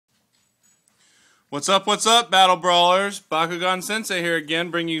What's up, Battle Brawlers? BakuganSensei here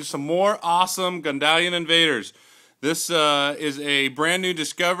again, bringing you some more awesome Gundalian Invaders. This is a brand new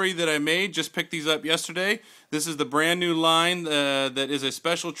discovery that I made, just picked these up yesterday. This is the brand new line that is a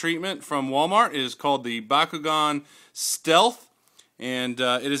special treatment from Walmart. It is called the Bakugan Stealth, and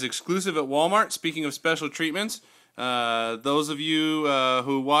it is exclusive at Walmart. Speaking of special treatments, those of you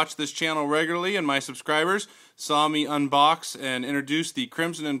who watch this channel regularly and my subscribers saw me unbox and introduce the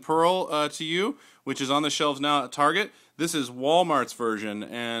Crimson and Pearl to you, which is on the shelves now at Target. This is Walmart's version,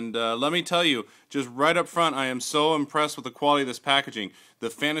 and let me tell you, just right up front, I am so impressed with the quality of this packaging.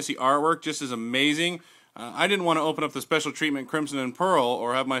 The fantasy artwork just is amazing. I didn't want to open up the special treatment Crimson and Pearl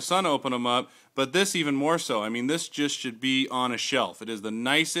or have my son open them up, but this even more so. I mean, this just should be on a shelf. It is the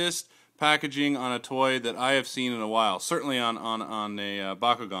nicest packaging on a toy that I have seen in a while, certainly on a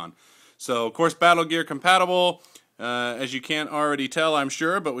Bakugan. So, of course, Battle Gear compatible. As you can't already tell, I'm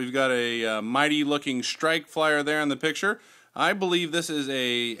sure, but we've got a mighty-looking Strikeflier there in the picture. I believe this is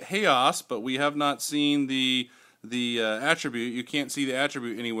a Haos, but we have not seen the attribute. You can't see the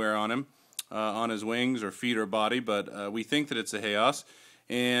attribute anywhere on him, on his wings or feet or body, but we think that it's a Haos.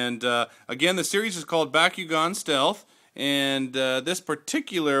 And again, the series is called Bakugan Stealth, and this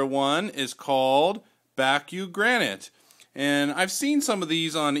particular one is called BakuGranite. And I've seen some of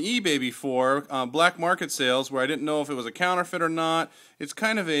these on eBay before, black market sales, where I didn't know if it was a counterfeit or not. It's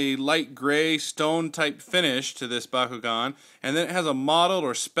kind of a light gray stone type finish to this Bakugan, and then it has a mottled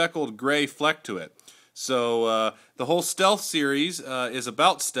or speckled gray fleck to it. So the whole Stealth series is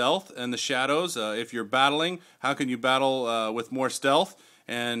about stealth and the shadows. If you're battling, how can you battle with more stealth?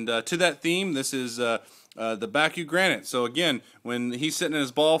 And to that theme, this is the BakuGranite. So again, when he's sitting in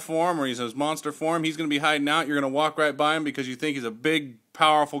his ball form or he's in his monster form, he's going to be hiding out. You're going to walk right by him because you think he's a big,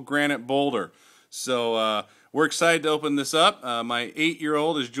 powerful granite boulder. So we're excited to open this up. My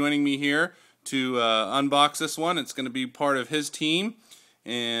 8-year-old is joining me here to unbox this one. It's going to be part of his team,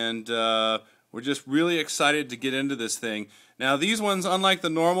 and we're just really excited to get into this thing. Now, these ones, unlike the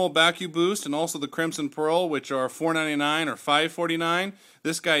normal Baku Boost and also the Crimson Pearl, which are $4.99 or $5.49,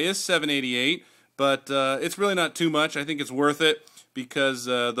 this guy is $7.88. But it's really not too much. I think it's worth it because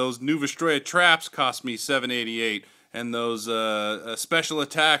those new Vestroya traps cost me $7.88, and those special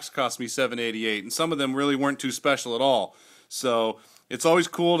attacks cost me $7.88, and some of them really weren't too special at all. So it's always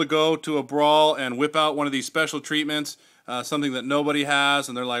cool to go to a Brawl and whip out one of these special treatments, something that nobody has,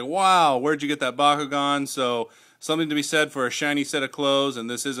 and they're like, wow, where'd you get that Bakugan? So something to be said for a shiny set of clothes, and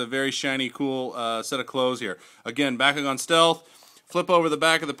this is a very shiny, cool set of clothes here. Again, Bakugan Stealth. Flip over the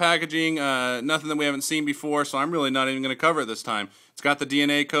back of the packaging, nothing that we haven't seen before, so I'm really not even going to cover it this time. It's got the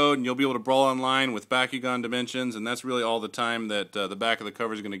DNA code, and you'll be able to brawl online with Bakugan dimensions, and that's really all the time that the back of the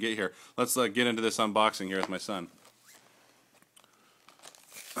cover is going to get here. Let's get into this unboxing here with my son.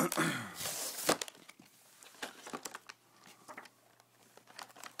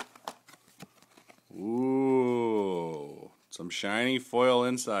 Ooh, some shiny foil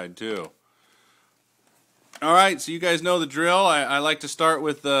inside, too. Alright, so you guys know the drill. I like to start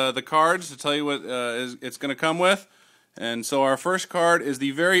with the cards to tell you what it's going to come with. And so our first card is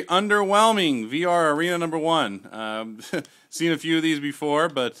the very underwhelming VR Arena number 1. Seen a few of these before,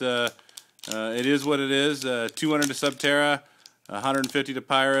 but it is what it is. 200 to Subterra, 150 to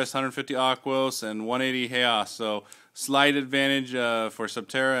Pyrus, 150 Aquos, and 180 Haos. So slight advantage for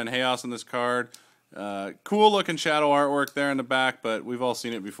Subterra and Haos on this card. Cool looking shadow artwork there in the back, but we've all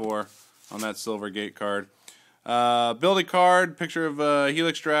seen it before on that Silver Gate card. Ability card, picture of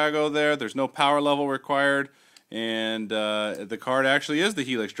Helix Drago there. There's no power level required, and the card actually is the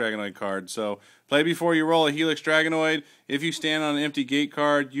Helix Dragonoid card. So play before you roll a Helix Dragonoid. If you stand on an empty gate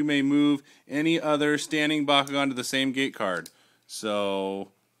card, you may move any other standing Bakugan to the same gate card. So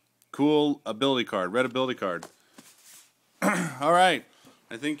cool ability card, red ability card. All right,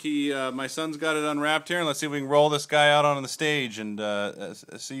 I think my son's got it unwrapped here, and let's see if we can roll this guy out on the stage and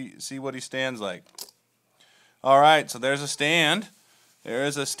see what he stands like. All right, so there's a stand. There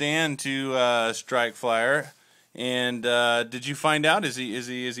is a stand to Strikeflier. And did you find out? Is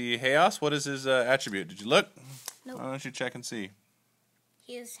he Haos? What is his attribute? Did you look? Nope. Why don't you check and see?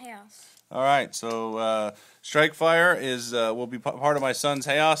 He is Haos. All right, so Strikeflier will be part of my son's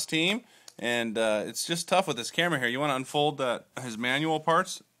Haos team, and it's just tough with this camera here. You want to unfold his manual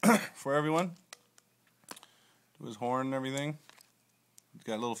parts for everyone. Do his horn and everything. He's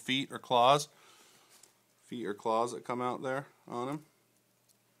got little feet or claws. Feet or claws that come out there on him.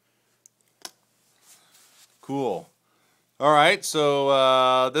 Cool. Alright,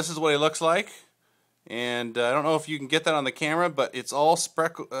 so this is what he looks like. And I don't know if you can get that on the camera, but it's all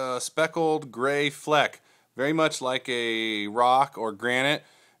speckled gray fleck. Very much like a rock or granite.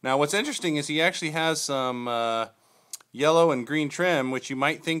 Now, what's interesting is he actually has some yellow and green trim, which you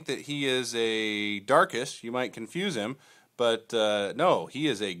might think that he is a darkest. You might confuse him, but no, he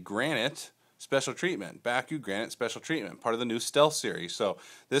is a Granite special treatment, BakuGranite special treatment, part of the new Stealth series. So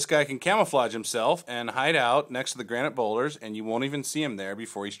this guy can camouflage himself and hide out next to the granite boulders, and you won't even see him there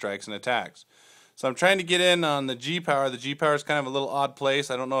before he strikes and attacks. So I'm trying to get in on the G-Power. The G-Power is kind of a little odd place.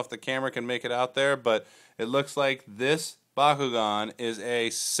 I don't know if the camera can make it out there, but it looks like this Bakugan is a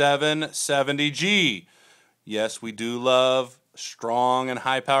 770G. Yes, we do love strong and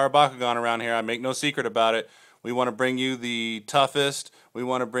high-power Bakugan around here. I make no secret about it. We want to bring you the toughest, we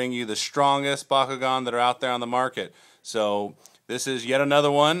want to bring you the strongest Bakugan that are out there on the market. So this is yet another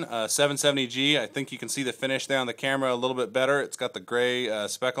one, 770G. I think you can see the finish there on the camera a little bit better. It's got the gray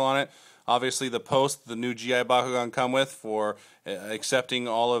speckle on it. Obviously the post the new GI Bakugan come with for accepting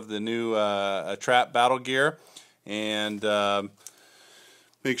all of the new trap battle gear. And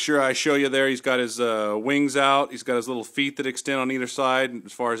make sure I show you there. He's got his wings out. He's got his little feet that extend on either side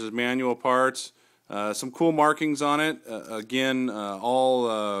as far as his manual parts. Some cool markings on it. Again,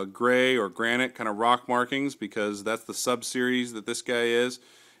 all gray or granite kind of rock markings because that's the sub-series that this guy is.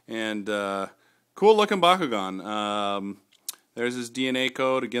 And cool looking Bakugan. There's his DNA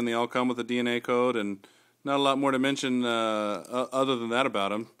code. Again, they all come with a DNA code, and not a lot more to mention other than that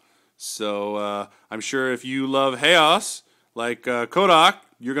about him. So I'm sure if you love Haos, like Kodak,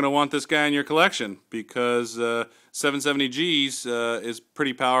 you're going to want this guy in your collection because 770Gs is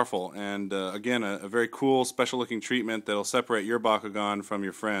pretty powerful, and again, a very cool special looking treatment that'll separate your Bakugan from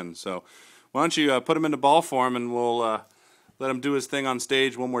your friend. So why don't you put him into ball form, and we'll let him do his thing on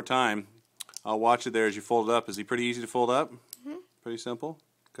stage one more time. I'll watch it there as you fold it up. Is he pretty easy to fold up? Mm-hmm. Pretty simple?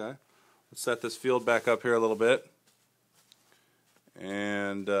 Okay. Let's set this field back up here a little bit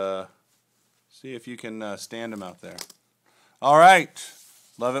and see if you can stand him out there. All right.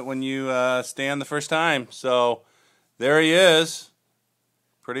 Love it when you stand the first time. So there he is.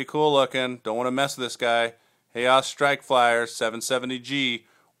 Pretty cool looking. Don't want to mess with this guy. Haos Strikeflier 770G,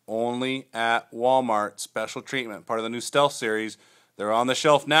 only at Walmart. Special treatment, part of the new Stealth series. They're on the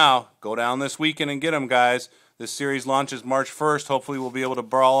shelf now. Go down this weekend and get them, guys. This series launches March 1st. Hopefully we'll be able to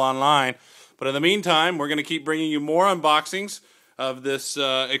brawl online. But in the meantime, we're going to keep bringing you more unboxings of this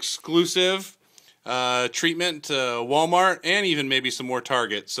exclusive treatment to Walmart and even maybe some more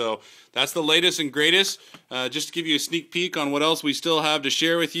Target. So that's the latest and greatest. Just to give you a sneak peek on what else we still have to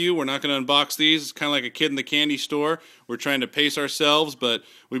share with you. We're not going to unbox these. It's kind of like a kid in the candy store. We're trying to pace ourselves, but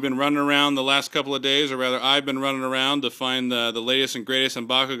we've been running around the last couple of days, or rather I've been running around to find the latest and greatest in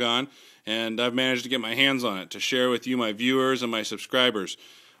Bakugan, and I've managed to get my hands on it to share with you, my viewers and my subscribers.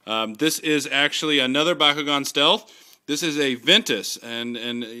 This is actually another Bakugan Stealth. This is a Ventus, and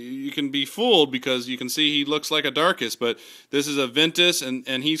you can be fooled because you can see he looks like a Darkest, but this is a Ventus,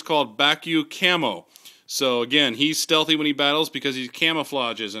 and he's called Baku Camo. So again, he's stealthy when he battles because he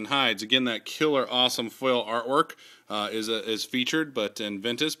camouflages and hides. Again, that killer awesome foil artwork is featured, but in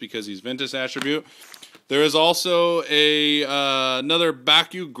Ventus because he's Ventus attribute. There is also another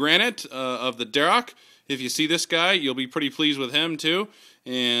BakuGranite of the Darok. If you see this guy, you'll be pretty pleased with him too,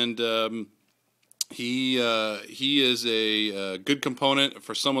 and he is a good component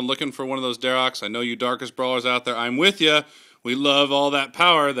for someone looking for one of those Daroks. I know you Darkest Brawlers out there, I'm with you. We love all that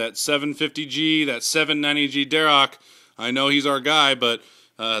power, that 750G, that 790G Darok. I know he's our guy, but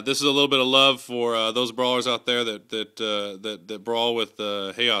this is a little bit of love for those brawlers out there that brawl with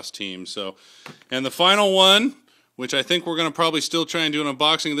the Haos team. So, and the final one, which I think we're going to probably still try and do an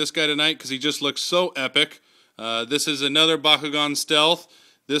unboxing of this guy tonight because he just looks so epic. This is another Bakugan Stealth.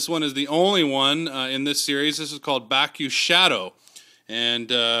 This one is the only one in this series. This is called Baku Shadow. And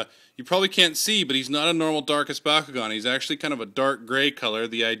you probably can't see, but he's not a normal Darkest Bakugan. He's actually kind of a dark gray color.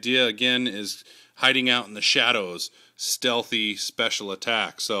 The idea, again, is hiding out in the shadows. Stealthy special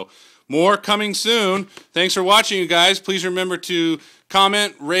attack. So more coming soon. Thanks for watching, you guys. Please remember to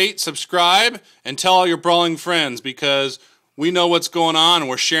comment, rate, subscribe, and tell all your brawling friends because we know what's going on and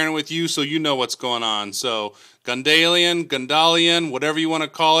we're sharing it with you so you know what's going on. So Gundalian, whatever you want to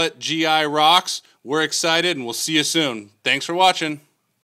call it, GI rocks. We're excited and we'll see you soon. Thanks for watching.